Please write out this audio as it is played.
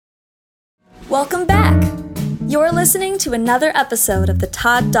Welcome back! You're listening to another episode of The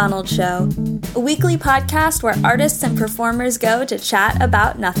Todd Donald Show, a weekly podcast where artists and performers go to chat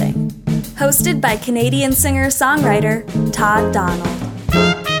about nothing. Hosted by Canadian singer-songwriter Todd Donald.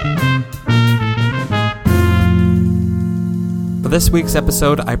 For this week's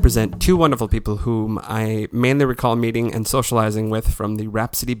episode, I present two wonderful people whom I mainly recall meeting and socializing with from the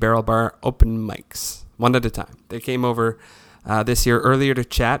Rhapsody Barrel Bar open mics, one at a time. They came over this year earlier to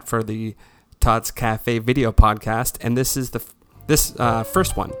chat for the Todd's Cafe video podcast, and this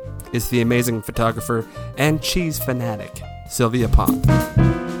first one is the amazing photographer and cheese fanatic, Sylvia Pont. Yeah,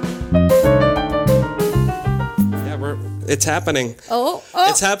 it's happening. Oh,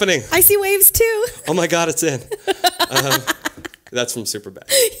 it's happening. I see waves too. Oh my God, it's in. That's from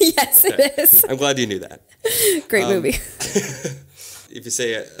Superbad. Yes, okay. It is. I'm glad you knew that. Great movie. If you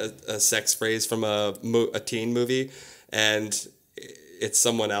say a sex phrase from a teen movie and it's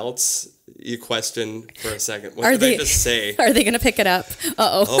someone else, you question for a second. What did I just say? Are they going to pick it up?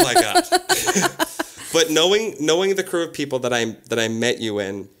 Uh-oh. Oh my God. But knowing the crew of people that I met you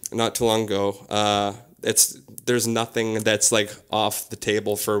in not too long ago, there's nothing that's like off the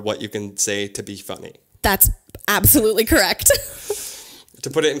table for what you can say to be funny. That's absolutely correct. To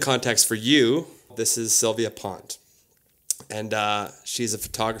put it in context for you, this is Sylvia Pont. And she's a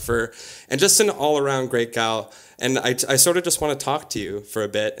photographer and just an all-around great gal. And I sort of just want to talk to you for a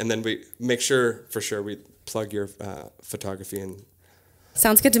bit, and then we make sure we plug your photography and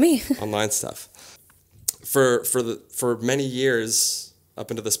sounds good to me. Online stuff. For many years up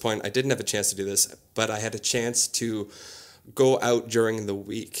until this point, I didn't have a chance to do this, but I had a chance to go out during the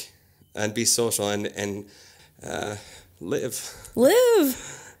week and be social and live.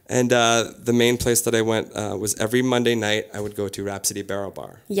 And the main place that I went was every Monday night I would go to Rhapsody Barrel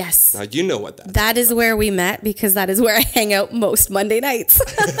Bar. Yes. Now, you know what that is. Where we met, because that is where I hang out most Monday nights.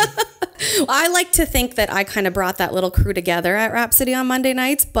 I like to think that I kind of brought that little crew together at Rhapsody on Monday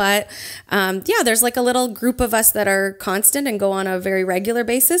nights. But there's like a little group of us that are constant and go on a very regular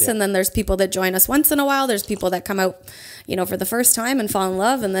basis. Yeah. And then there's people that join us once in a while. There's people that come out, for the first time and fall in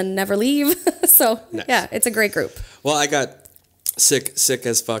love and then never leave. So, nice. Yeah, it's a great group. Well, I got sick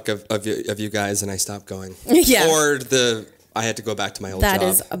as fuck of you guys, and I stopped going. Yeah. Or I had to go back to my old job. That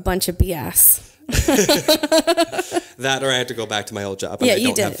is a bunch of BS. That, or I had to go back to my old job. Yeah, I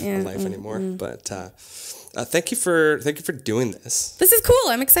you don't did. have a life anymore. Mm-hmm. But thank you for doing this. This is cool.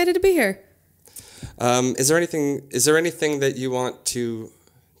 I'm excited to be here. Is there anything that you want to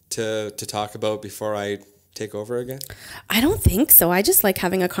talk about before I take over again? I don't think so. I just like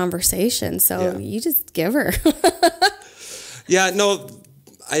having a conversation. So You just give her. Yeah, no,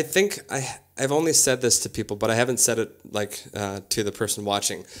 I think I've only said this to people, but I haven't said it to the person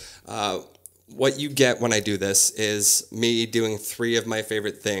watching. What you get when I do this is me doing 3 of my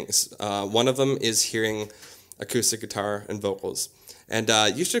favorite things. One of them is hearing acoustic guitar and vocals. And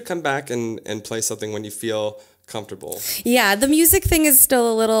you should come back and play something when you feel comfortable. Yeah, the music thing is still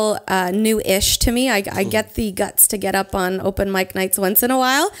a little new-ish to me. I get the guts to get up on open mic nights once in a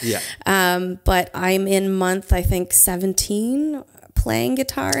while. Yeah. But I'm in month, I think, 17 playing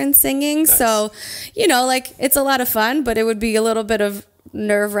guitar and singing. Nice. So, it's a lot of fun, but it would be a little bit of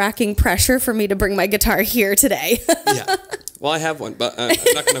nerve-wracking pressure for me to bring my guitar here today. Yeah. Well, I have one, but I'm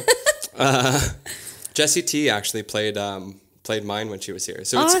not going to... Jessie T actually played mine when she was here.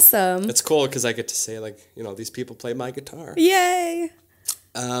 So awesome. It's cool because I get to say, these people play my guitar. Yay.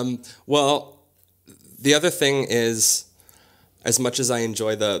 Well, the other thing is, as much as I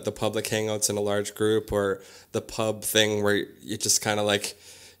enjoy the public hangouts in a large group or the pub thing where you just kind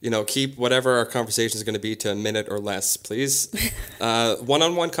of keep whatever our conversation is going to be to a minute or less, please.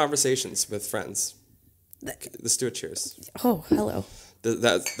 One-on-one conversations with friends. Let's do a cheers. Oh, hello.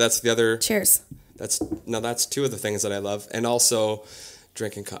 That's the other... Cheers. That's 2 of the things that I love, and also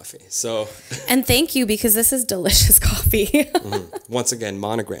drinking coffee. So, and thank you, because this is delicious coffee. Mm-hmm. Once again,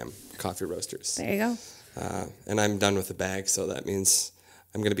 Monogram Coffee Roasters. There you go. And I'm done with the bag, so that means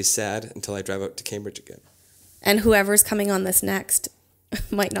I'm going to be sad until I drive out to Cambridge again. And whoever's coming on this next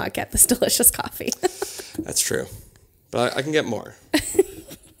might not get this delicious coffee. That's true, but I can get more.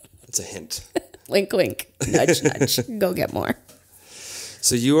 It's a hint. Wink, wink. Nudge, nudge. Go get more.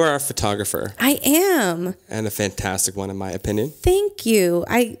 So you are a photographer. I am. And a fantastic one, in my opinion. Thank you.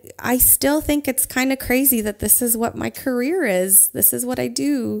 I still think it's kind of crazy that this is what my career is. This is what I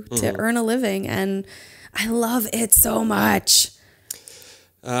do to earn a living. And I love it so much.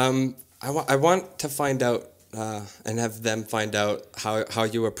 I want to find out and have them find out how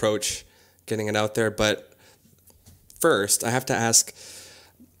you approach getting it out there. But first, I have to ask...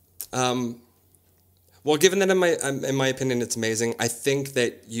 Well, given that in my opinion it's amazing, I think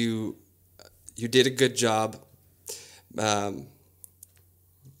that you you did a good job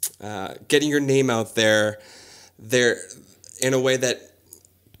getting your name out there in a way that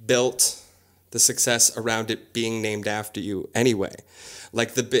built the success around it being named after you anyway.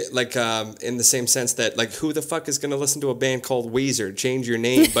 Like in the same sense that, like, who the fuck is going to listen to a band called Weezer? Change your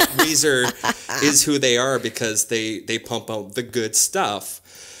name. But Weezer is who they are because they pump out the good stuff.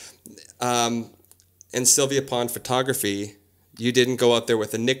 And Sylvia Pond Photography, you didn't go out there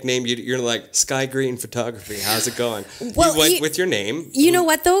with a nickname. You're like, Sky Green Photography. How's it going? Well, you went with your name. You know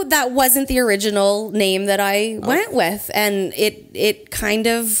what, though? That wasn't the original name that I went with. And it kind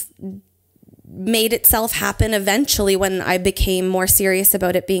of made itself happen eventually when I became more serious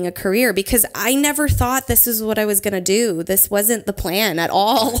about it being a career, because I never thought this is what I was going to do. This wasn't the plan at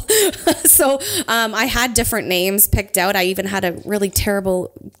all. So I had different names picked out. I even had a really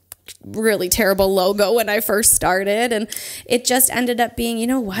terrible logo when I first started, and it just ended up being, you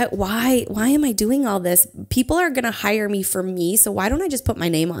know what, why am I doing all this? People are going to hire me for me, so why don't I just put my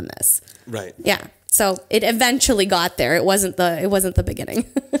name on this? Right. Yeah. So it eventually got there. It wasn't the beginning.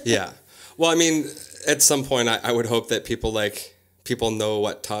 Yeah. Well, I mean, at some point, I would hope that people know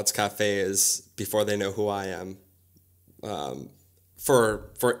what Todd's Cafe is before they know who I am,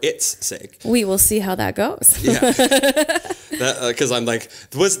 for its sake. We will see how that goes. Yeah, because I'm like,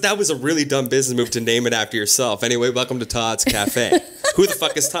 that was a really dumb business move to name it after yourself. Anyway, welcome to Todd's Cafe. Who the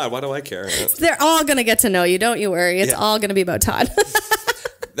fuck is Todd? Why do I care? They're all gonna get to know you. Don't you worry. It's all gonna be about Todd.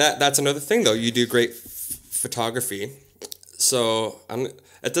 That's another thing, though. You do great photography, so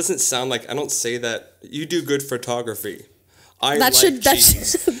it doesn't sound like I don't say that you do good photography. That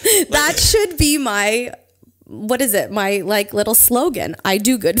should be my, what is it? My like little slogan. I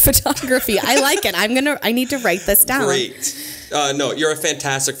do good photography. I like it. I need to write this down. Great. No, you're a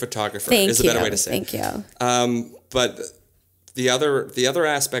fantastic photographer. Thank is you. a better way to say. Thank you. But the other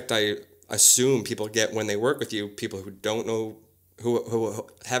aspect I assume people get when they work with you, people who don't know, who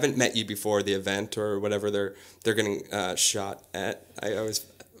haven't met you before the event or whatever they're getting shot at. I always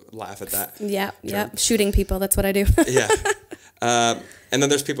laugh at that. Yeah. Shooting people. That's what I do. Yeah. And then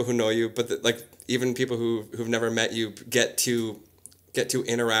there's people who know you, but even people who've never met you get to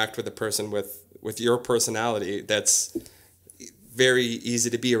interact with a person with your personality. That's very easy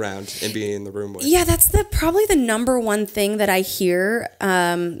to be around and be in the room with. Yeah, that's probably the number one thing that I hear,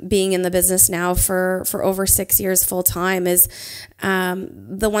 being in the business now for over 6 years full time, is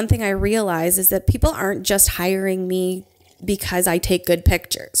the one thing I realize is that people aren't just hiring me because I take good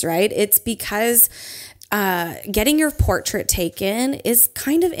pictures, right? It's because getting your portrait taken is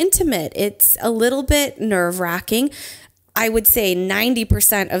kind of intimate. It's a little bit nerve-wracking. I would say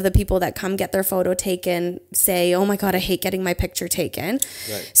 90% of the people that come get their photo taken say, oh my God, I hate getting my picture taken.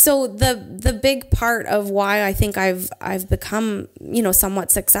 Right. So the big part of why I think I've become, somewhat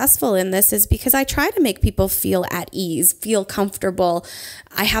successful in this is because I try to make people feel at ease, feel comfortable.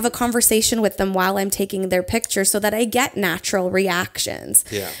 I have a conversation with them while I'm taking their picture so that I get natural reactions.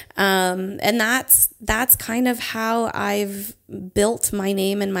 Yeah. And that's kind of how I've built my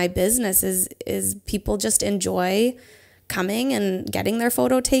name and my business is people just enjoy coming and getting their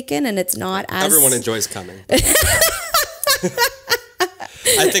photo taken, and it's not as... Everyone enjoys coming. I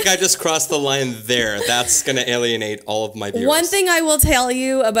think I just crossed the line there. That's going to alienate all of my viewers. One thing I will tell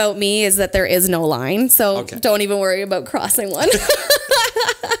you about me is that there is no line, so Don't even worry about crossing one.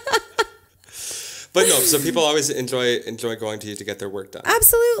 But no, so people always enjoy going to you to get their work done.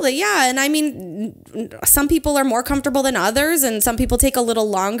 Absolutely, yeah. And I mean, some people are more comfortable than others, and some people take a little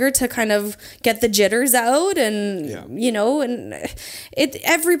longer to kind of get the jitters out, and and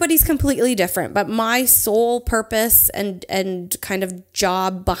everybody's completely different. But my sole purpose and kind of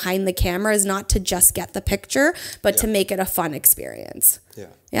job behind the camera is not to just get the picture, but to make it a fun experience. Yeah.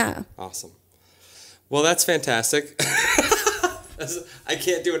 Yeah. Awesome. Well, that's fantastic. I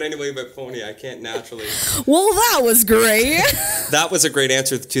can't do it anyway but phony. I can't naturally. Well, that was great. That was a great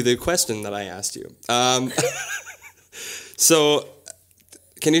answer to the question that I asked you. So,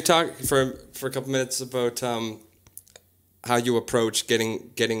 can you talk for a couple minutes about how you approach getting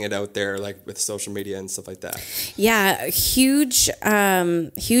it out there, like with social media and stuff like that? Yeah, huge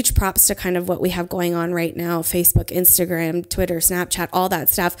props to kind of what we have going on right now: Facebook, Instagram, Twitter, Snapchat, all that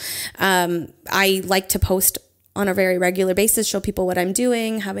stuff. I like to post on a very regular basis, show people what I'm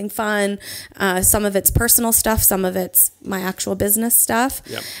doing, having fun. Some of it's personal stuff, some of it's my actual business stuff.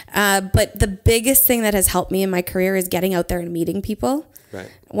 Yep. But the biggest thing that has helped me in my career is getting out there and meeting people. Right.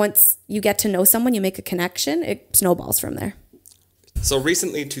 Once you get to know someone, you make a connection, it snowballs from there. So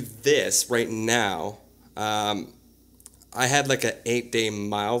recently to this, right now, I had like an 8-day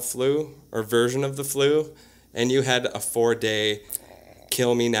mild flu or version of the flu, and you had a 4-day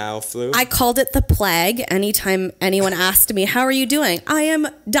kill me now flu? I called it the plague. Anytime anyone asked me, how are you doing? I am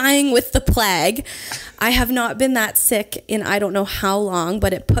dying with the plague. I have not been that sick in I don't know how long,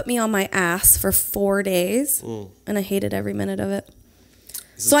 but it put me on my ass for 4 days, and I hated every minute of it.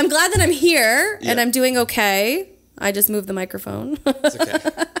 So I'm glad that I'm here, and I'm doing okay. I just moved the microphone. It's okay.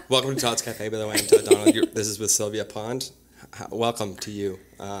 Welcome to Todd's Cafe, by the way. I'm Todd Donald. This is with Sylvia Pond. Welcome to you.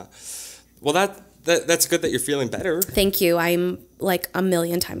 Well, that's good that you're feeling better. Thank you. I'm like a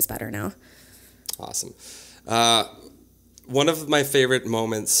million times better now. Awesome. One of my favorite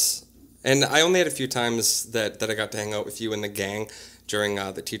moments, and I only had a few times that I got to hang out with you and the gang during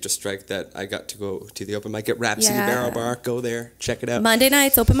the teacher strike, that I got to go to the open mic at Rhapsody Barrel Bar. Go there, check it out. Monday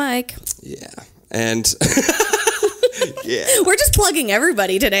nights, open mic. Yeah. And yeah. We're just plugging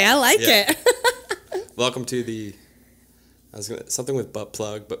everybody today. I like it. Welcome to the, something with butt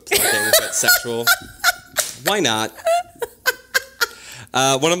plug, but plugging, but sexual. Why not?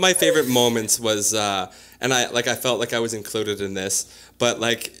 One of my favorite moments was, and I felt like I was included in this, but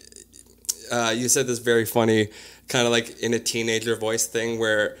like, you said this very funny, kind of like in a teenager voice thing,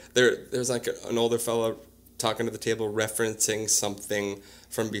 where there's like an older fellow talking to the table referencing something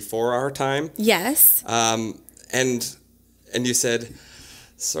from before our time. Yes. And you said,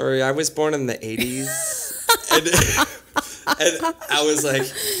 sorry, I was born in the 80s. and I was like,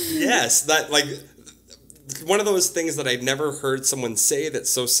 yes, that like one of those things that I'd never heard someone say that's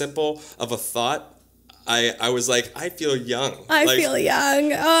so simple of a thought. I was like, I feel young. I feel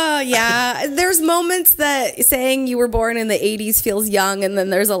young. Oh, yeah. There's moments that saying you were born in the 80s feels young, and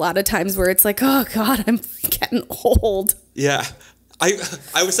then there's a lot of times where it's like, oh, God, I'm getting old. Yeah.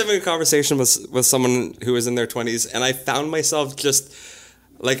 I was having a conversation with someone who was in their 20s, and I found myself just,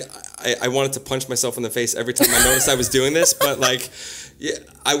 like, I wanted to punch myself in the face every time I noticed I was doing this, but, like, yeah,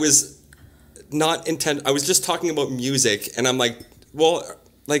 I was not I was just talking about music, and I'm like, well,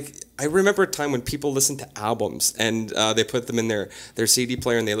 like, I remember a time when people listened to albums, and they put them in their CD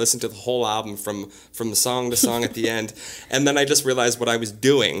player, and they listened to the whole album from song to song at the end, and then I just realized what I was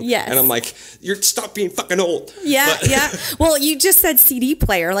doing. Yes. And I'm like, stop being fucking old. Yeah, yeah. Well, you just said CD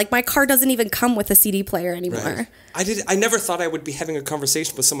player. Like, my car doesn't even come with a CD player anymore. Right. I never thought I would be having a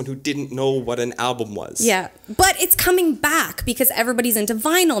conversation with someone who didn't know what an album was. Yeah, but it's coming back because everybody's into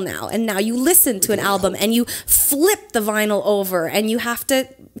vinyl now, and now you listen to an album and you flip the vinyl over, and you have to,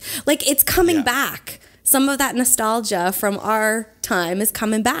 like, it's coming back. Some of that nostalgia from our time is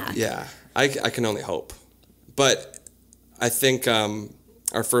coming back. Yeah, I can only hope. But I think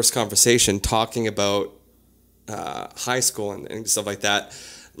our first conversation talking about high school and stuff like that,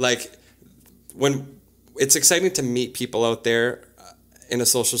 like, when it's exciting to meet people out there in a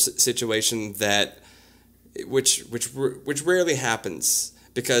social situation which rarely happens,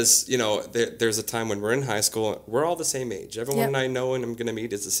 because, you know, there's a time when we're in high school, we're all the same age. Everyone I know and I'm going to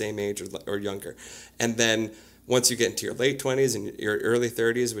meet is the same age or younger. And then once you get into your late 20s and your early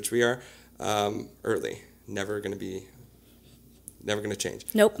 30s, which we are, early, never going to change.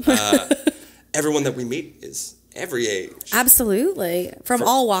 Nope. Everyone that we meet is every age. Absolutely. From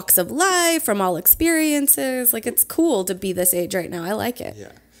all walks of life, from all experiences. Like, it's cool to be this age right now. I like it.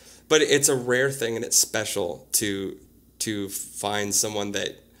 Yeah. But it's a rare thing, and it's special to find someone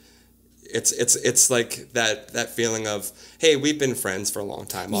that it's like that feeling of, hey, we've been friends for a long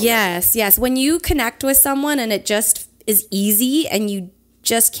time already. Yes. When you connect with someone and it just is easy and you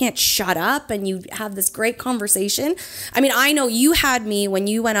just can't shut up and you have this great conversation. I mean, I know you had me when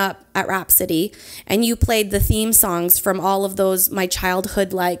you went up at Rhapsody and you played the theme songs from all of those my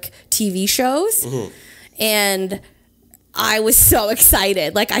childhood like TV shows. Mm-hmm. And I was so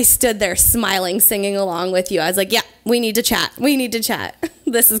excited. Like, I stood there smiling, singing along with you. I was like, yeah, we need to chat.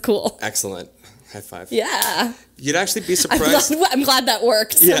 This is cool. Excellent. High five. Yeah. You'd actually be surprised. I'm glad that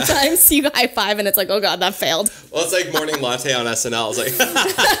worked. Yeah. Sometimes you high five and it's like, oh God, that failed. Well, it's like Morning Latte on SNL. It's like,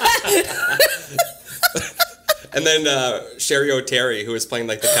 and then Sherry O'Terry, who was playing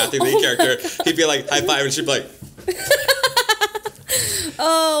like the Kathy Lee character, he'd be like high five and she'd be like,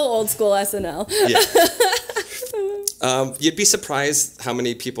 oh, old school SNL. Yeah. You'd be surprised how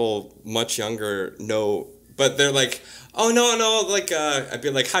many people much younger know, but they're like, oh, no, like, I'd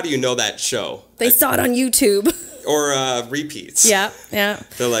be like, how do you know that show? They saw it on YouTube. Or repeats. Yeah.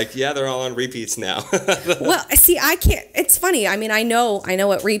 They're like, yeah, they're all on repeats now. Well, see, I can't, it's funny. I mean, I know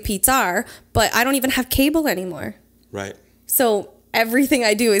what repeats are, but I don't even have cable anymore. Right. So everything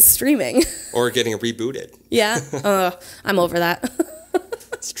I do is streaming. Or getting rebooted. Yeah. I'm over that.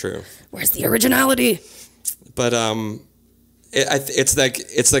 It's true. Where's the originality? But it's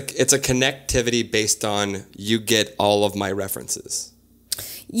a connectivity based on you get all of my references.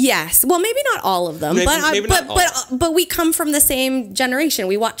 Yes. Well, maybe not all of them, but we come from the same generation.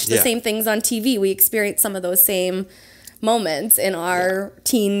 We watch the same things on TV. We experience some of those same moments in our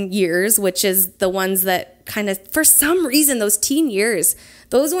teen years, which is the ones that kind of, for some reason, those teen years,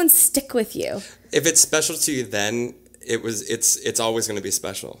 those ones stick with you. If it's special to you then, it's always going to be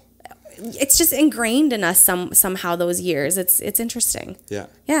special. It's just ingrained in us somehow those years. It's interesting. Yeah.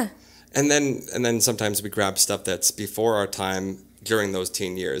 Yeah. And then sometimes we grab stuff that's before our time during those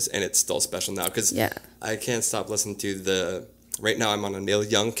teen years, and it's still special now because I can't stop listening to right now I'm on a Neil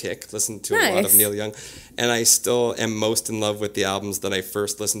Young kick, listen to a lot of Neil Young, and I still am most in love with the albums that I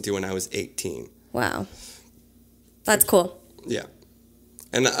first listened to when I was 18. Wow. That's cool. Yeah.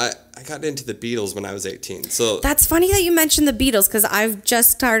 And I got into the Beatles when I was 18. So that's funny that you mentioned the Beatles because I've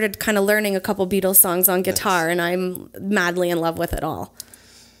just started kind of learning a couple Beatles songs on guitar, and I'm madly in love with it all.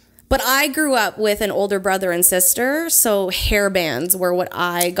 But I grew up with an older brother and sister, so hair bands were what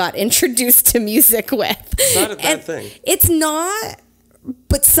I got introduced to music with. It's not a bad thing. It's not,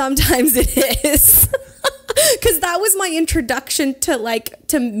 but sometimes it is. Because that was my introduction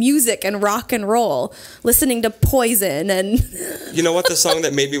to music and rock and roll, listening to Poison and... You know what the song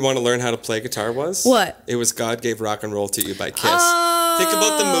that made me want to learn how to play guitar was? What? It was God Gave Rock and Roll to You by Kiss. Oh. Think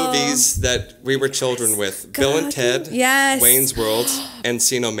about the movies that we were children with. Bill and Ted, Wayne's World,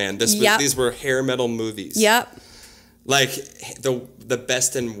 Encino Man. These were hair metal movies. Yep. Like the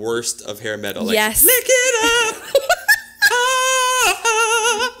best and worst of hair metal. Like, yes. Lick it up!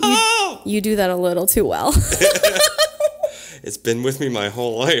 You do that a little too well. It's been with me my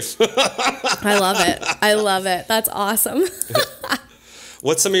whole life. I love it. That's awesome.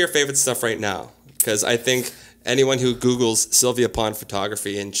 What's some of your favorite stuff right now? Because I think anyone who Googles Sylvia Pond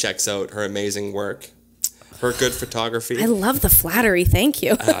photography and checks out her amazing work, her good photography. I love the flattery. Thank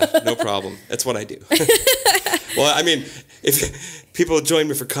you. No problem. That's what I do. Well, I mean, if people join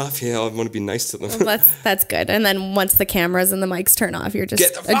me for coffee, I want to be nice to them. Well, that's good. And then once the cameras and the mics turn off, you're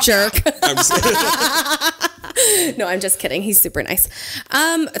just a jerk. No, I'm just kidding. He's super nice.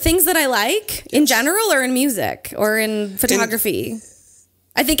 Things that I like in general or in music or in photography?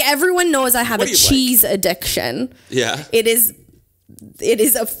 I think everyone knows I have a cheese addiction. Yeah. It is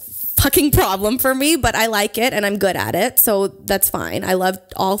a fucking problem for me, but I like it and I'm good at it. So that's fine. I love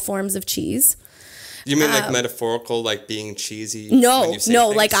all forms of cheese. You mean like metaphorical, like being cheesy? No,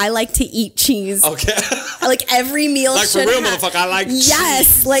 like I like to eat cheese. Okay. Like every meal like should for real, motherfucker, I like cheese.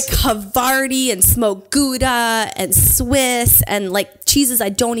 Yes, like Havarti and smoked Gouda and Swiss and like cheeses I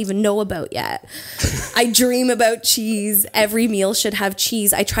don't even know about yet. I dream about cheese. Every meal should have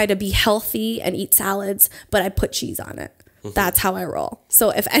cheese. I try to be healthy and eat salads, but I put cheese on it. Mm-hmm. That's how I roll.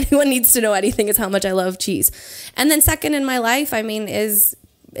 So if anyone needs to know anything, it's how much I love cheese. And then second in my life, I mean, is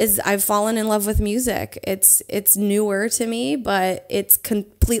I've fallen in love with music. It's newer to me, but it's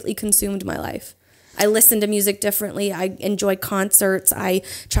completely consumed my life. I listen to music differently. I enjoy concerts. I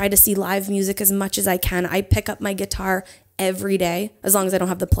try to see live music as much as I can. I pick up my guitar every day, as long as I don't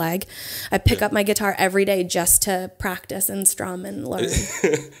have the plague. I pick up my guitar every day just to practice and strum and learn.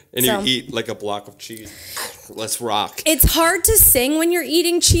 And you eat like a block of cheese. Let's rock. It's hard to sing when you're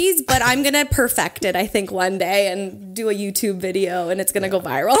eating cheese, but I'm going to perfect it, I think, one day and do a YouTube video and it's going to go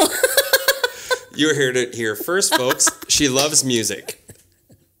viral. You heard it here first, folks. She loves music,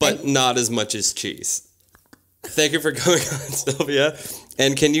 but not as much as cheese. Thank you for coming on, Sylvia.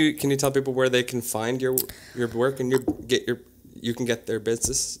 And can you tell people where they can find your work and you can get their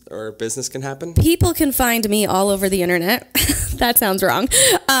business or business can happen? People can find me all over the internet. That sounds wrong.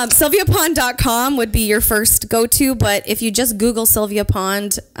 SylviaPond.com would be your first go-to, but if you just Google Sylvia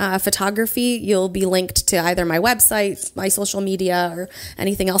Pond photography, you'll be linked to either my website, my social media, or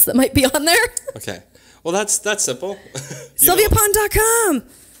anything else that might be on there. Okay. Well, that's simple. SylviaPond.com.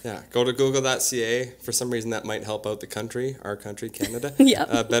 Yeah, go to google.ca. For some reason, that might help out the country, our country, Canada.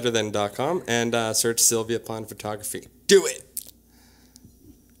 Yeah. Better than .com, and search Sylvia Pond Photography. Do it.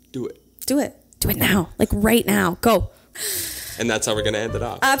 Do it. Do it. Do it now. Like right now. Go. And that's how we're going to end it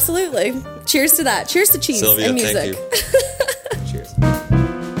off. Absolutely. Cheers to that. Cheers to cheese Sylvia, and music. Thank you. Cheers.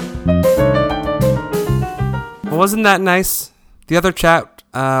 Well, wasn't that nice? The other chat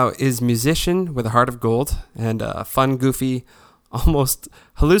is musician with a heart of gold and a fun, goofy, almost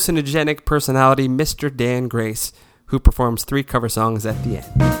hallucinogenic personality, Mr. Dan Grace, who performs 3 cover songs at the end.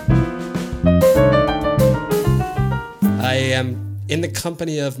 I am in the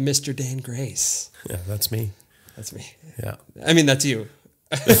company of Mr. Dan Grace. Yeah, that's me. That's me. Yeah. I mean, that's you.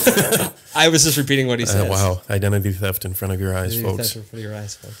 I was just repeating what he said. Wow. Identity theft in front of your eyes, folks. Theft in front of your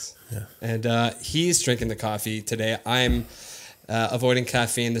eyes, folks. Yeah. And he's drinking the coffee today. I'm avoiding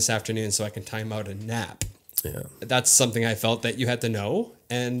caffeine this afternoon so I can time out a nap. Yeah. That's something I felt that you had to know,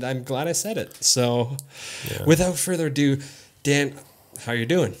 and I'm glad I said it. So without further ado, Dan, how are you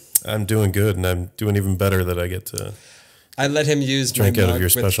doing? I'm doing good, and I'm doing even better that I get to I let him use drink my out mug of your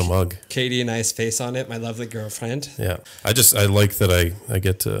with special mug. Katie and I's face on it, my lovely girlfriend. Yeah. I like that I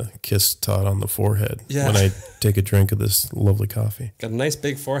get to kiss Todd on the forehead Yeah. when I take a drink of this lovely coffee. Got a nice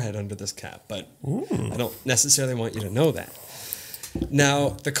big forehead under this cap, but I don't necessarily want you to know that. Now,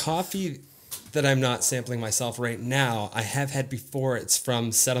 the coffee that I'm not sampling myself right now, I have had before. It's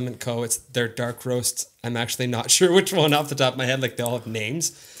from Settlement Co. It's their dark roast. I'm actually not sure which one off the top of my head. Like, they all have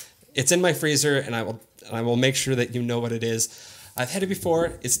names. It's in my freezer, and I will make sure that you know what it is. I've had it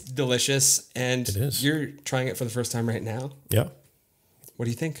before. It's delicious, and It is. You're trying it for the first time right now. Yeah. What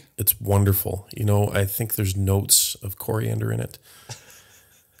do you think? It's wonderful. I think there's notes of coriander in it.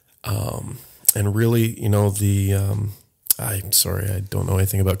 And really, I'm sorry, I don't know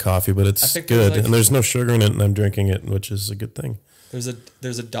anything about coffee, but it's think good. there's And there's no sugar in it, and I'm drinking it, which is a good thing. There's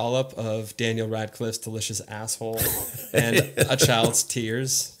a dollop of Daniel Radcliffe's delicious asshole and a child's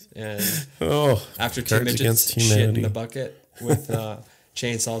tears. And Oh, after two Cards midgets Against shit in Humanity. the bucket with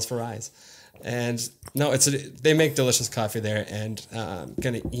chainsaws for eyes. And no, they make delicious coffee there, and I'm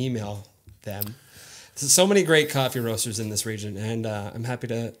going to email them. So many great coffee roasters in this region, and I'm happy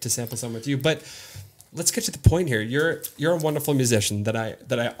to sample some with you. But let's get to the point here. You're a wonderful musician that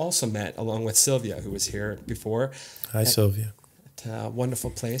I also met along with Sylvia, who was here before. Hi, Sylvia. At a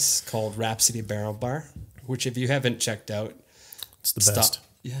wonderful place called Rhapsody Barrel Bar, which if you haven't checked out, It's the best.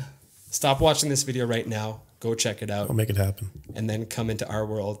 Stop watching this video right now. Go check it out. I'll make it happen. And then come into our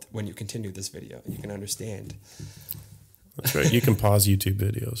world when you continue this video. You can understand. That's right. You can pause YouTube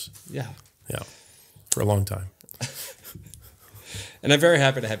videos. Yeah. Yeah. For a long time. And I'm very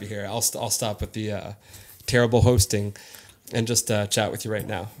happy to have you here. I'll stop with the terrible hosting and just chat with you right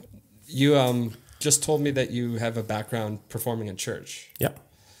now. You just told me that you have a background performing in church. Yeah.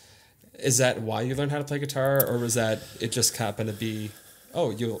 Is that why you learned how to play guitar, or was that it just happened to be,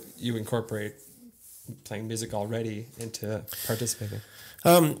 you incorporate playing music already into participating?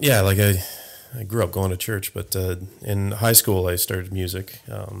 Yeah, like I grew up going to church, but in high school I started music.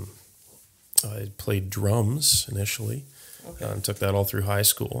 I played drums initially. Okay. And took that all through high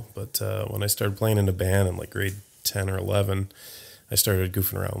school. But when I started playing in a band in like grade 10 or 11, I started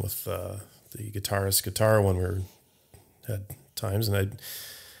goofing around with the guitarist's guitar when we had times. And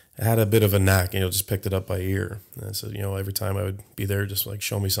I had a bit of a knack, just picked it up by ear. And so, every time I would be there, just like,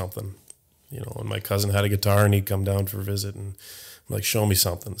 show me something. And my cousin had a guitar and he'd come down for a visit and I'm like, show me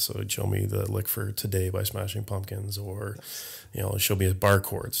something. So he'd show me the lick for Today by Smashing Pumpkins, or, show me his bar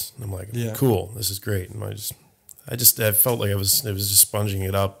chords. And I'm like, cool, this is great. And I felt like it was just sponging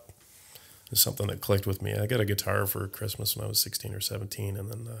it up. It's something that clicked with me. I got a guitar for Christmas when I was 16 or 17, and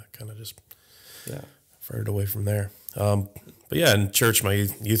then kind of just fired away from there. But yeah, in church, my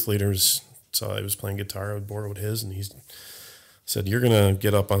youth leaders saw I was playing guitar. I borrowed his, and he said, "You're gonna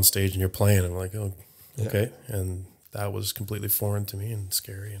get up on stage and you're playing." I'm like, "Oh, okay." Yeah. And that was completely foreign to me and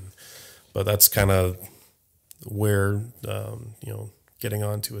scary. But that's kind of where getting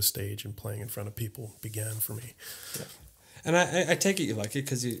onto a stage and playing in front of people began for me. Yeah. And I take it you like it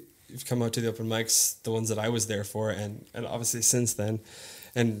because you've come out to the open mics, the ones that I was there for, and obviously since then.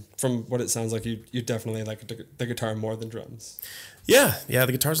 And from what it sounds like, you definitely like the guitar more than drums. Yeah, the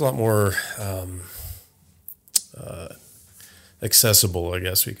guitar's a lot more accessible, I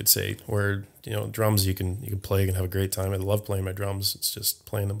guess we could say. Where drums you can play, you can have a great time. I love playing my drums. It's just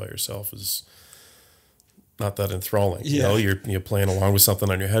playing them by yourself is not that enthralling. Yeah. You're playing along with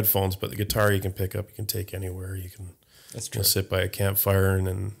something on your headphones, but the guitar you can pick up, you can take anywhere. You can sit by a campfire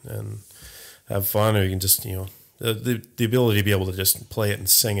and have fun, or you can just the ability to be able to just play it and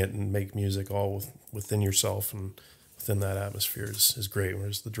sing it and make music all within yourself and within that atmosphere is great.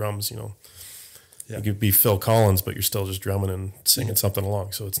 Whereas the drums, you could be Phil Collins, but you're still just drumming and singing something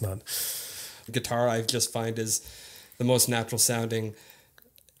along. So it's not. Guitar, I just find, is the most natural sounding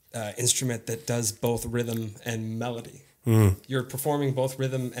instrument that does both rhythm and melody. You're performing both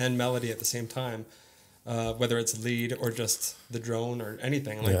rhythm and melody at the same time, whether it's lead or just the drone or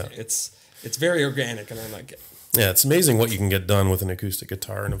anything. It's very organic, and I like it. Yeah, it's amazing what you can get done with an acoustic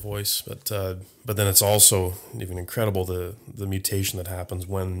guitar and a voice, but then it's also even incredible the mutation that happens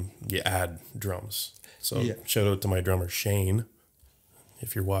when you add drums. So shout out to my drummer Shane,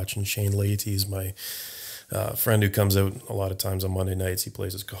 if you're watching. Shane Leahy is my friend who comes out a lot of times on Monday nights. He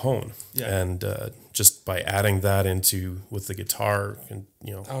plays his cajon, and just by adding that with the guitar, and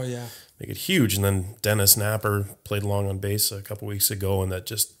make it huge. And then Dennis Napper played along on bass a couple weeks ago, and that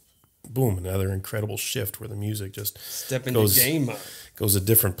just boom, another incredible shift where the music just Step your game up. goes a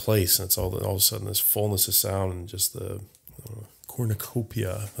different place, and it's all of a sudden this fullness of sound and just the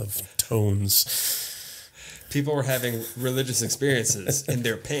cornucopia of tones. People were having religious experiences in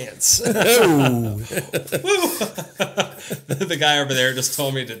their pants. Oh, The guy over there just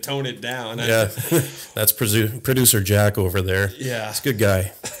told me to tone it down. yeah, that's producer Jack over there. Yeah. He's a good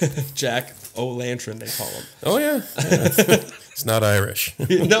guy. Jack O'Lantern, they call him. Oh yeah. He's not Irish.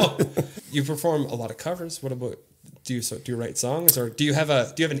 No, you perform a lot of covers. What about do you write songs, or do you have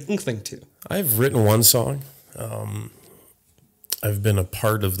an inkling to? I've written one song. I've been a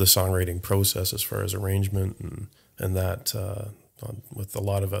part of the songwriting process as far as arrangement and that with a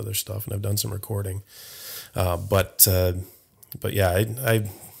lot of other stuff, and I've done some recording. But yeah, I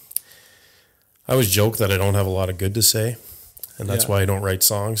always joke that I don't have a lot of good to say, and that's why I don't write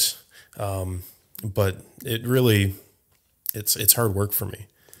songs. But it really, it's hard work for me.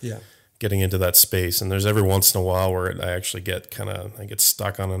 Yeah. Getting into that space, and there's every once in a while where I actually get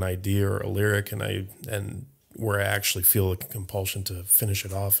stuck on an idea or a lyric, and where I actually feel a compulsion to finish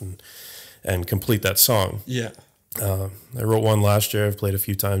it off and complete that song. Yeah. I wrote one last year. I've played a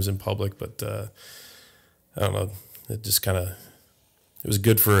few times in public, but I don't know. It just it was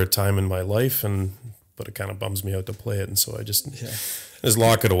good for a time in my life, but it kind of bums me out to play it, and so I just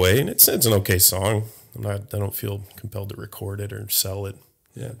lock it away. And it's an okay song. I don't feel compelled to record it or sell it.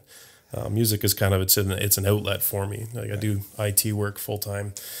 Yeah. Music is it's an outlet for me. Like I do IT work full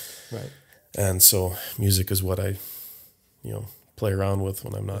time. Right. And so music is what I, play around with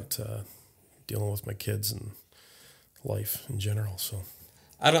when I'm not dealing with my kids and life in general. So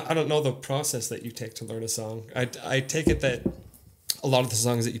I don't know the process that you take to learn a song. I take it that a lot of the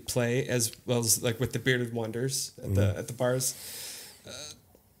songs that you play, as well as like with the Bearded Wonders at the bars,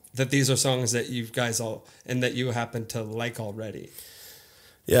 that these are songs that you guys that you happen to like already.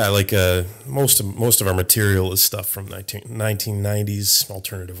 Yeah, like most of our material is stuff from 1990s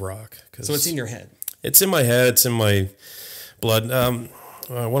alternative rock. So it's in your head. It's in my head. It's in my blood.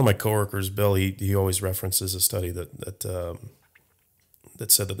 One of my coworkers, Bill, he always references a study that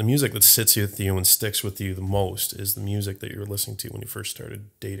said that the music that sits with you and sticks with you the most is the music that you were listening to when you first started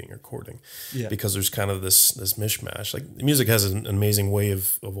dating or courting. Yeah. Because there's kind of this mishmash. Like music has an amazing way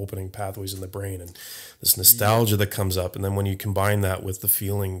of opening pathways in the brain, and this nostalgia that comes up, and then when you combine that with the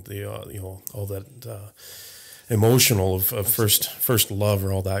feeling, all that emotional of first love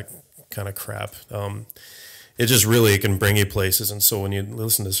or all that kind of crap. It just really, it can bring you places. And so when you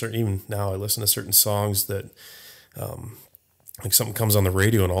listen to even now I listen to certain songs that, like something comes on the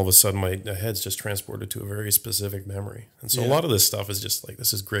radio and all of a sudden my head's just transported to a very specific memory. And so a lot of this stuff is just like,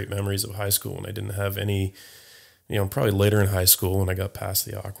 this is great memories of high school when I didn't have any, probably later in high school when I got past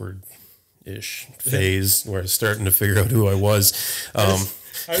the awkward-ish phase where I was starting to figure out who I was. I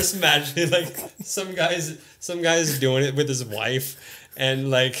just imagine like some guys doing it with his wife, and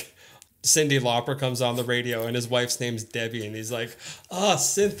like Cyndi Lauper comes on the radio and his wife's name's Debbie, and he's like, "Oh,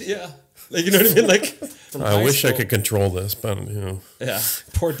 Cynthia." Like, you know what I mean? Like, I wish I could control this, but yeah,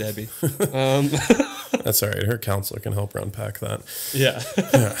 poor Debbie. That's all right. Her counselor can help her unpack that. Yeah.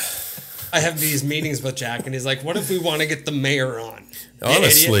 I have these meetings with Jack, and he's like, "What if we want to get the mayor on?"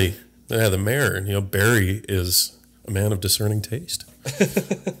 Honestly, yeah, the mayor. Barry is a man of discerning taste.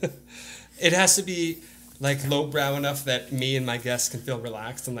 It has to be like lowbrow enough that me and my guests can feel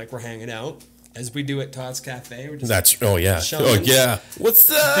relaxed and like we're hanging out. As we do at Todd's Cafe. We're just chilling. What's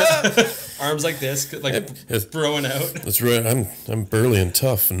up? Arms like this, like throwing out. That's right. I'm burly and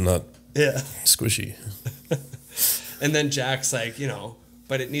tough and not squishy. And then Jack's like,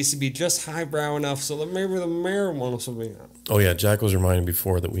 but it needs to be just highbrow enough so that maybe the mayor wants to be out. Oh yeah, Jack was reminding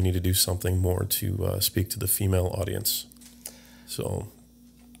before that we need to do something more to speak to the female audience. So,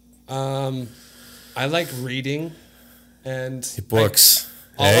 I like reading and books.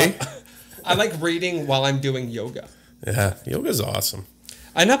 Hey. I like reading while I'm doing yoga. Yeah, yoga's awesome.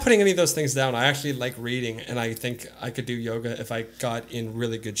 I'm not putting any of those things down. I actually like reading, and I think I could do yoga if I got in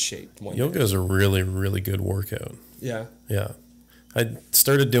really good shape. Yoga is a really, really good workout. Yeah. Yeah. I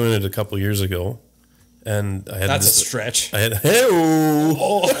started doing it a couple years ago, and I had That's a stretch. I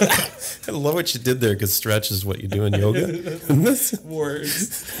love what you did there, because stretch is what you do in yoga.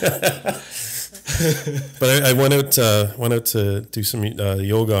 Words. But I went out to do some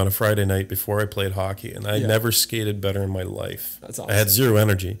yoga on a Friday night before I played hockey, and I never skated better in my life. That's awesome. I had zero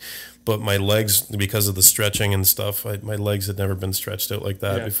energy, but my legs, because of the stretching and stuff, my legs had never been stretched out like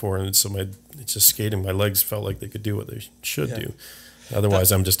that before, and so it's just skating. My legs felt like they could do what they should do.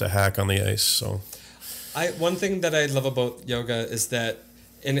 Otherwise, I'm just a hack on the ice. So, one thing that I love about yoga is that,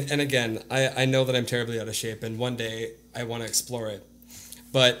 and again, I know that I'm terribly out of shape, and one day I want to explore it.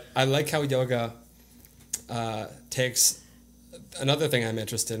 But I like how yoga takes another thing I'm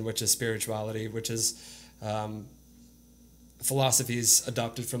interested in, which is spirituality, which is philosophies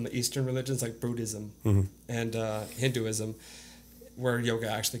adopted from the Eastern religions like Buddhism and Hinduism, where yoga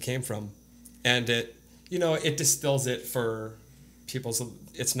actually came from. And it, you know, it distills it for people, so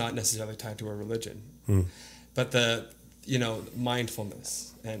it's not necessarily tied to a religion. But the, you know,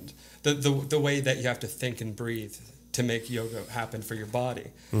 mindfulness and the way that you have to think and breathe to make yoga happen for your body.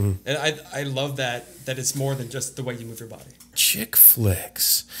 And I love that it's more than just the way you move your body. Chick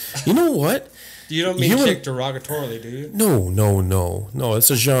flicks. You know what? You don't mean chick derogatorily, do you? No. It's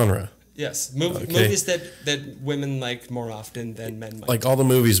a genre. Yes, movies that women like more often than men might. Like all the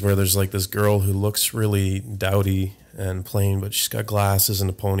movies where there's like this girl who looks really dowdy and plain, but she's got glasses and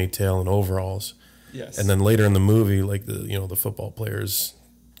a ponytail and overalls. Yes. And then later in the movie, like the football player's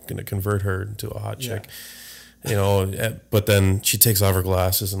going to convert her into a hot chick. You know, but then she takes off her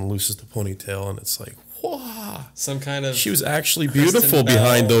glasses and looses the ponytail, and it's like, wow. Some kind of... She was actually beautiful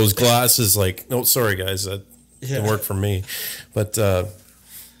behind those glasses. Like, no, sorry guys, that didn't work for me. But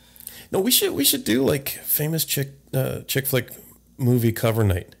no, we should do like famous chick flick movie cover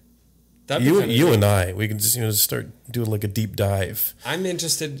night. You and I, we can just start doing like a deep dive. I'm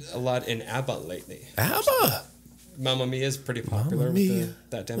interested a lot in ABBA lately. ABBA, Mamma Mia is pretty popular with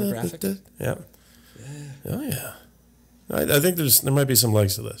that demographic. Yeah. Oh yeah. I think there might be some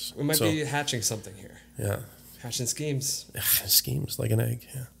legs to this. We might be hatching something here. Yeah. Hatching schemes. Schemes like an egg.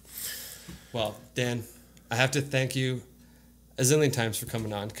 Yeah. Well, Dan, I have to thank you a zillion times for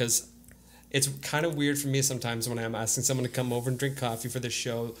coming on, because it's kind of weird for me sometimes when I'm asking someone to come over and drink coffee for this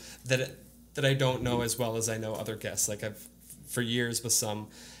show that I don't know as well as I know other guests. Like I've for years with some,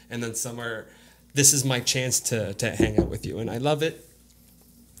 and then some are. This is my chance to hang out with you, and I love it.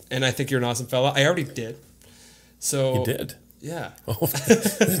 And I think you're an awesome fella. I already did. So you did? Yeah. Oh,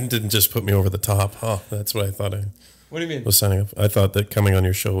 didn't just put me over the top. Oh, that's what I thought. What do you mean? Was signing up. I thought that coming on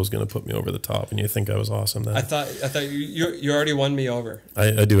your show was going to put me over the top, and you think I was awesome. Then I thought you already won me over.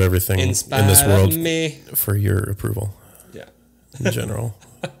 I do everything in this world for your approval. Yeah. In general.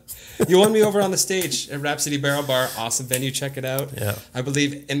 You won me over on the stage at Rhapsody Barrel Bar. Awesome venue. Check it out. Yeah. I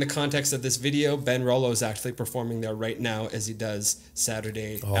believe in the context of this video, Ben Rollo is actually performing there right now as he does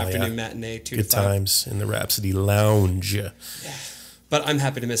Saturday afternoon matinee 2 to 5. Good times in the Rhapsody Lounge. Yeah. But I'm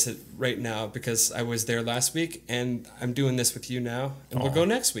happy to miss it right now because I was there last week and I'm doing this with you now, and we'll go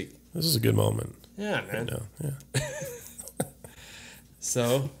next week. This is a good moment. Yeah, man. Yeah.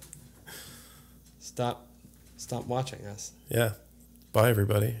 So, stop watching us. Yeah. Bye,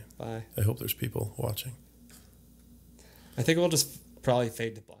 everybody. Bye. I hope there's people watching. I think we'll just probably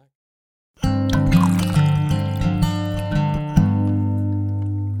fade to black.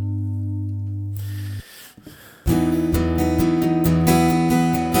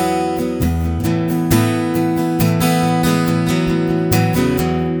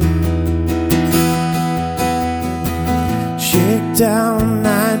 Shakedown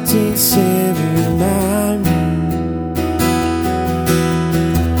 1979.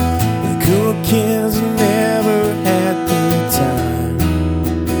 Cool kids never had the time.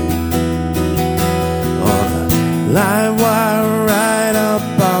 On a live wire right up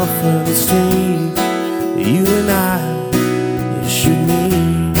off of the street, you and I should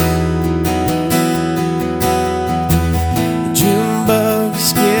meet. The June bug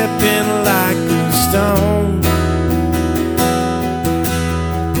skipping like a stone.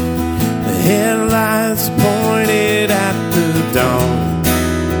 The headlights pointed at the dawn.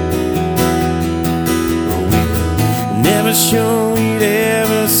 Never sure we'd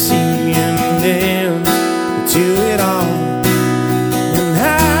ever see an end to it all. And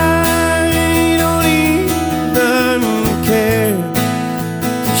I don't even care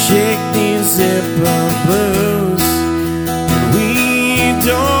to shake these zipper blues. And we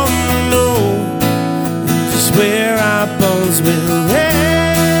don't know just where our bones will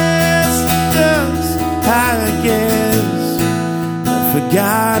rest us, I guess. A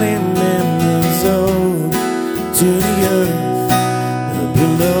forgotten memories old to the earth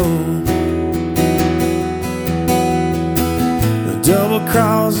below. The double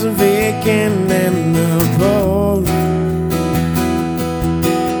cross, the vacant and the bold.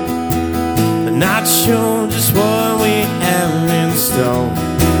 I'm not sure just what we have in store.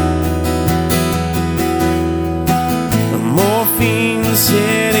 A morphine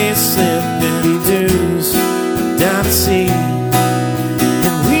city slipping dues down the sea.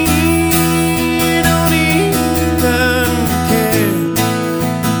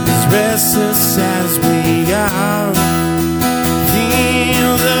 Restless as we are,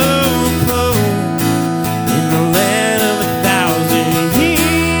 feel the pull in the land of 1,000 years.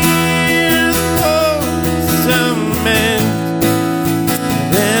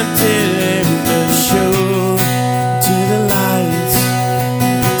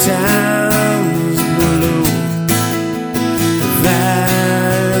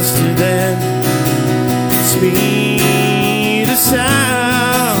 speed of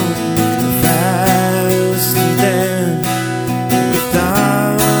sound, faster than we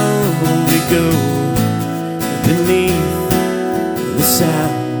thought we'd go beneath the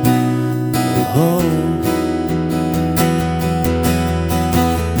sound of home.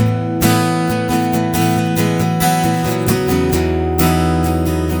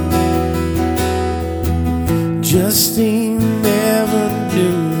 Justine never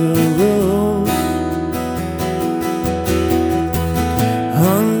knew the rules,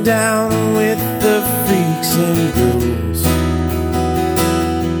 hung down with the freaks and ghouls,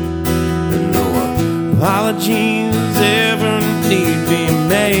 and no apologies ever need be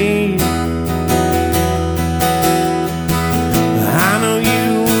made. I know you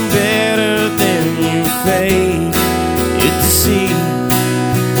better than you fake it to see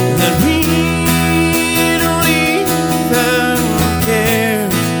that we don't even care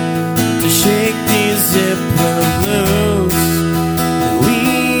to shake these zipper blues. We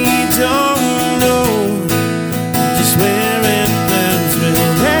don't know just where it burns, but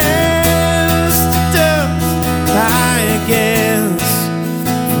it has to dust, I guess.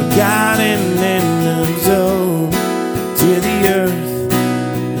 Forgotten in the zone to the earth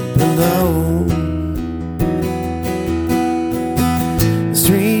below. The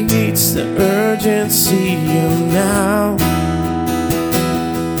street meets the urgency of now.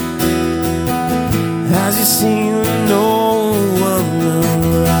 As you see no one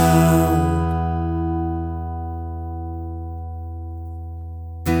around.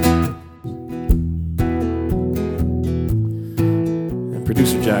 And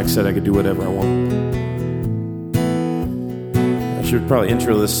producer Jack said I could do whatever I want. I should probably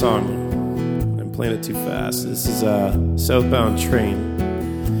intro this song. I'm playing it too fast. This is Southbound Train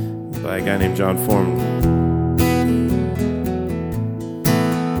by a guy named John Foreman.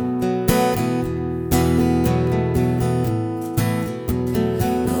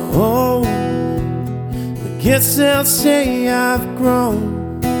 Oh, I guess they'll say I've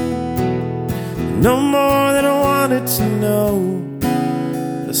grown, no more than I wanted to know.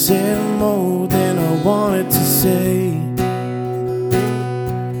 I said more than I wanted to say.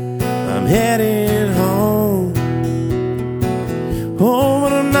 I'm heading home. Oh,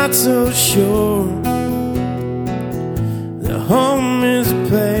 but I'm not so sure that home is a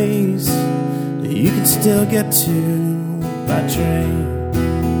place that you can still get to by train.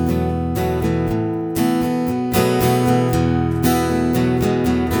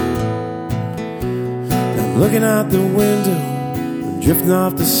 I'm looking out the window, I'm drifting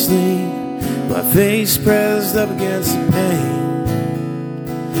off to sleep, my face pressed up against the pane.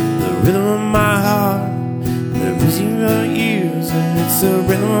 The rhythm of my heart, the music of our ears, and it's the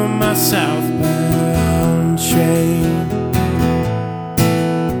rhythm of my southbound train.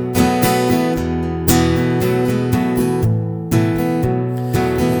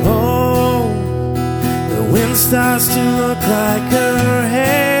 Oh, the wind starts to look like her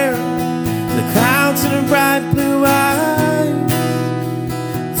hair, the clouds in her bright blue eyes,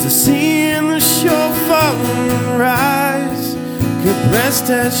 the sea and the shore fall and rise, compressed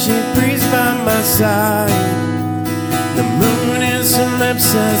as she breathes by my side. The moon is her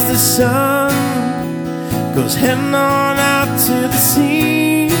lips as the sun goes heading on out to the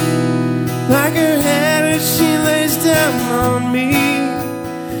sea, like her head as she lays down on me,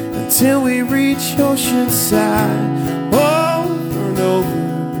 until we reach oceanside. Over and over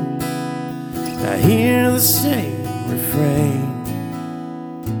I hear the same refrain.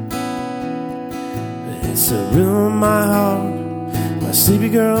 It's the rhythm of my heart, my sleepy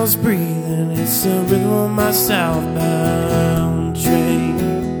girl's breathing. It's the rhythm of my southbound train.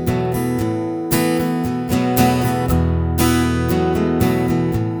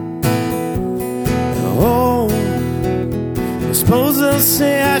 Oh, I suppose they'll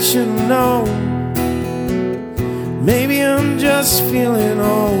say I should know. Maybe I'm just feeling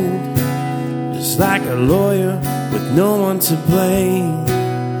old, just like a lawyer with no one to blame.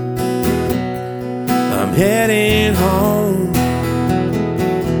 I'm heading home.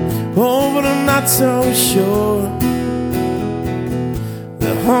 Oh, but I'm not so sure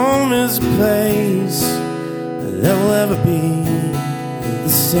that home is a place that will ever be the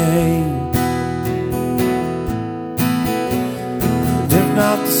same. Drifting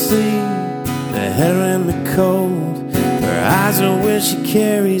off to sleep, the hair in the cold, her eyes are where she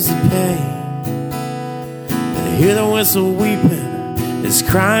carries the pain. I hear the whistle weeping, it's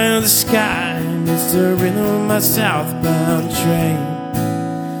crying to the sky. It's the rhythm of my southbound train.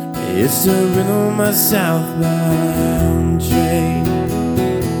 It's the rhythm of my southbound train.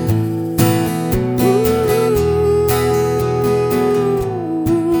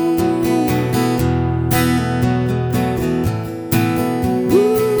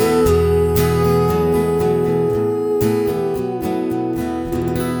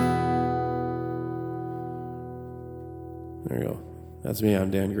 That's me.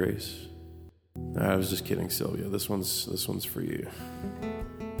 I'm Dan Grace. I was just kidding, Sylvia. This one's for you.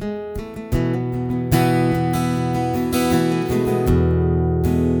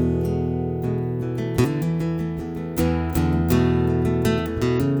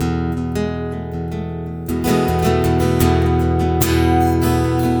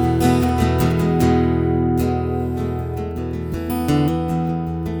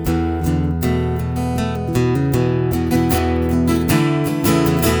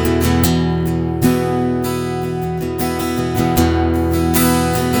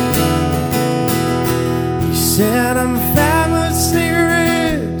 Said I'm fabulously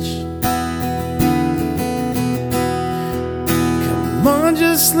rich. Come on,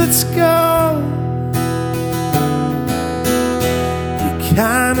 just let's go. You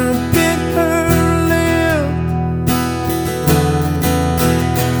kinda bit her lip.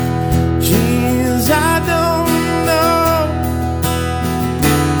 Geez, I don't know.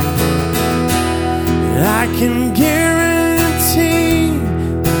 I can guarantee.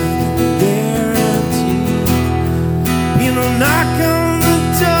 Knock on the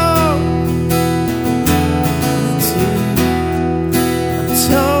door. I'm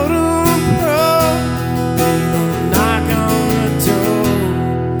total pro. Knock on the door.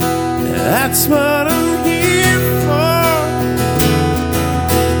 That's what I'm here for.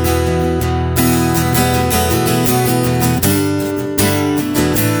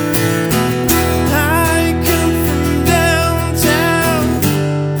 I come from downtown.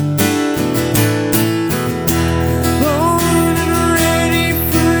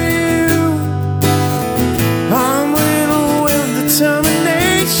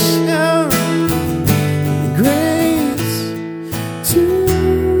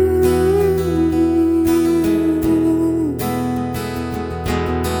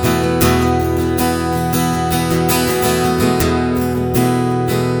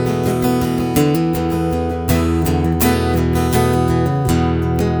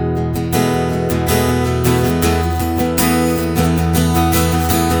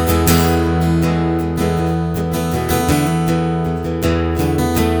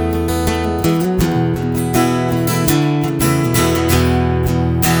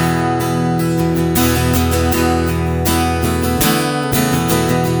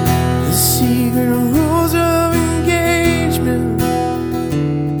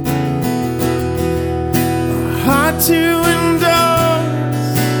 To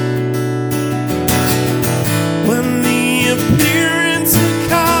endorse when the appearance of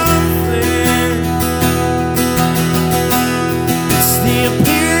conflict, it's the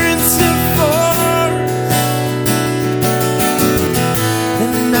appearance of force,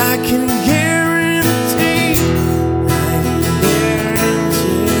 and I can guarantee,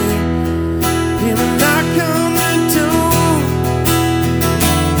 you know, knock on the door.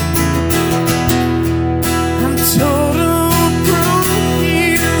 I'm total broke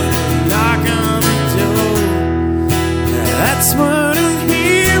here. Knock on the door. That's what I'm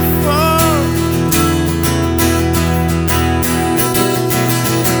here for.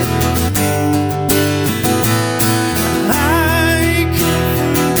 I come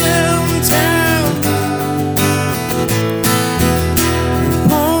from downtown,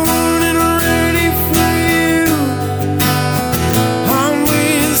 born and ready for you. I'm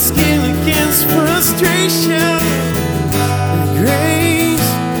with skin against frustration. Grace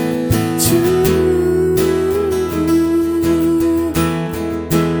too.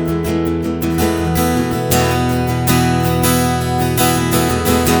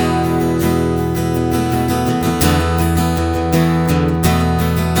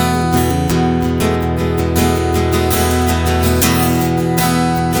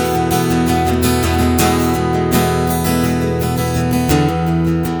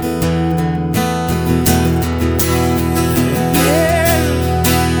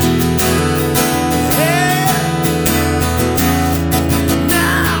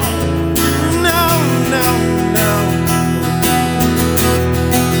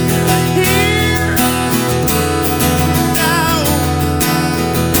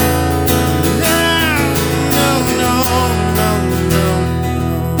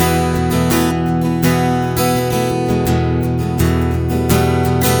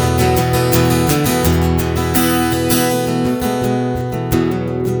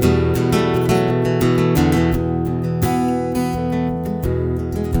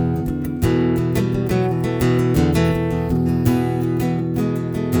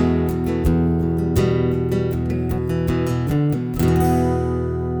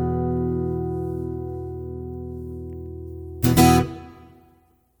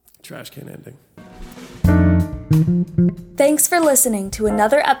 Trash can ending. Thanks for listening to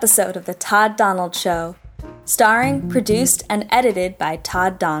another episode of The Todd Donald Show. Starring, produced, and edited by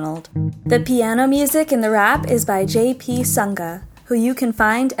Todd Donald. The piano music in the rap is by J.P. Sunga, who you can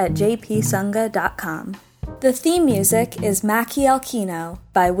find at jpsunga.com. The theme music is Mackie Alkino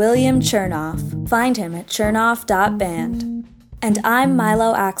by William Chernoff. Find him at chernoff.band. And I'm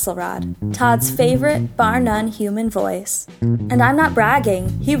Milo Axelrod, Todd's favorite, bar none human voice. And I'm not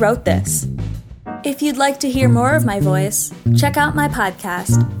bragging, he wrote this. If you'd like to hear more of my voice, check out my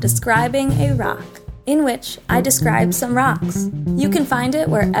podcast, Describing a Rock, in which I describe some rocks. You can find it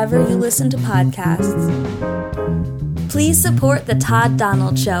wherever you listen to podcasts. Please support The Todd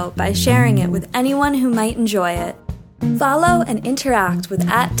Donald Show by sharing it with anyone who might enjoy it. Follow and interact with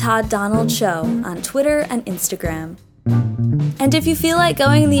 @ToddDonaldShow on Twitter and Instagram. And if you feel like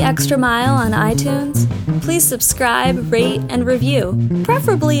going the extra mile on iTunes, please subscribe, rate, and review,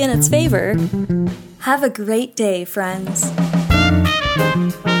 preferably in its favor. Have a great day, friends.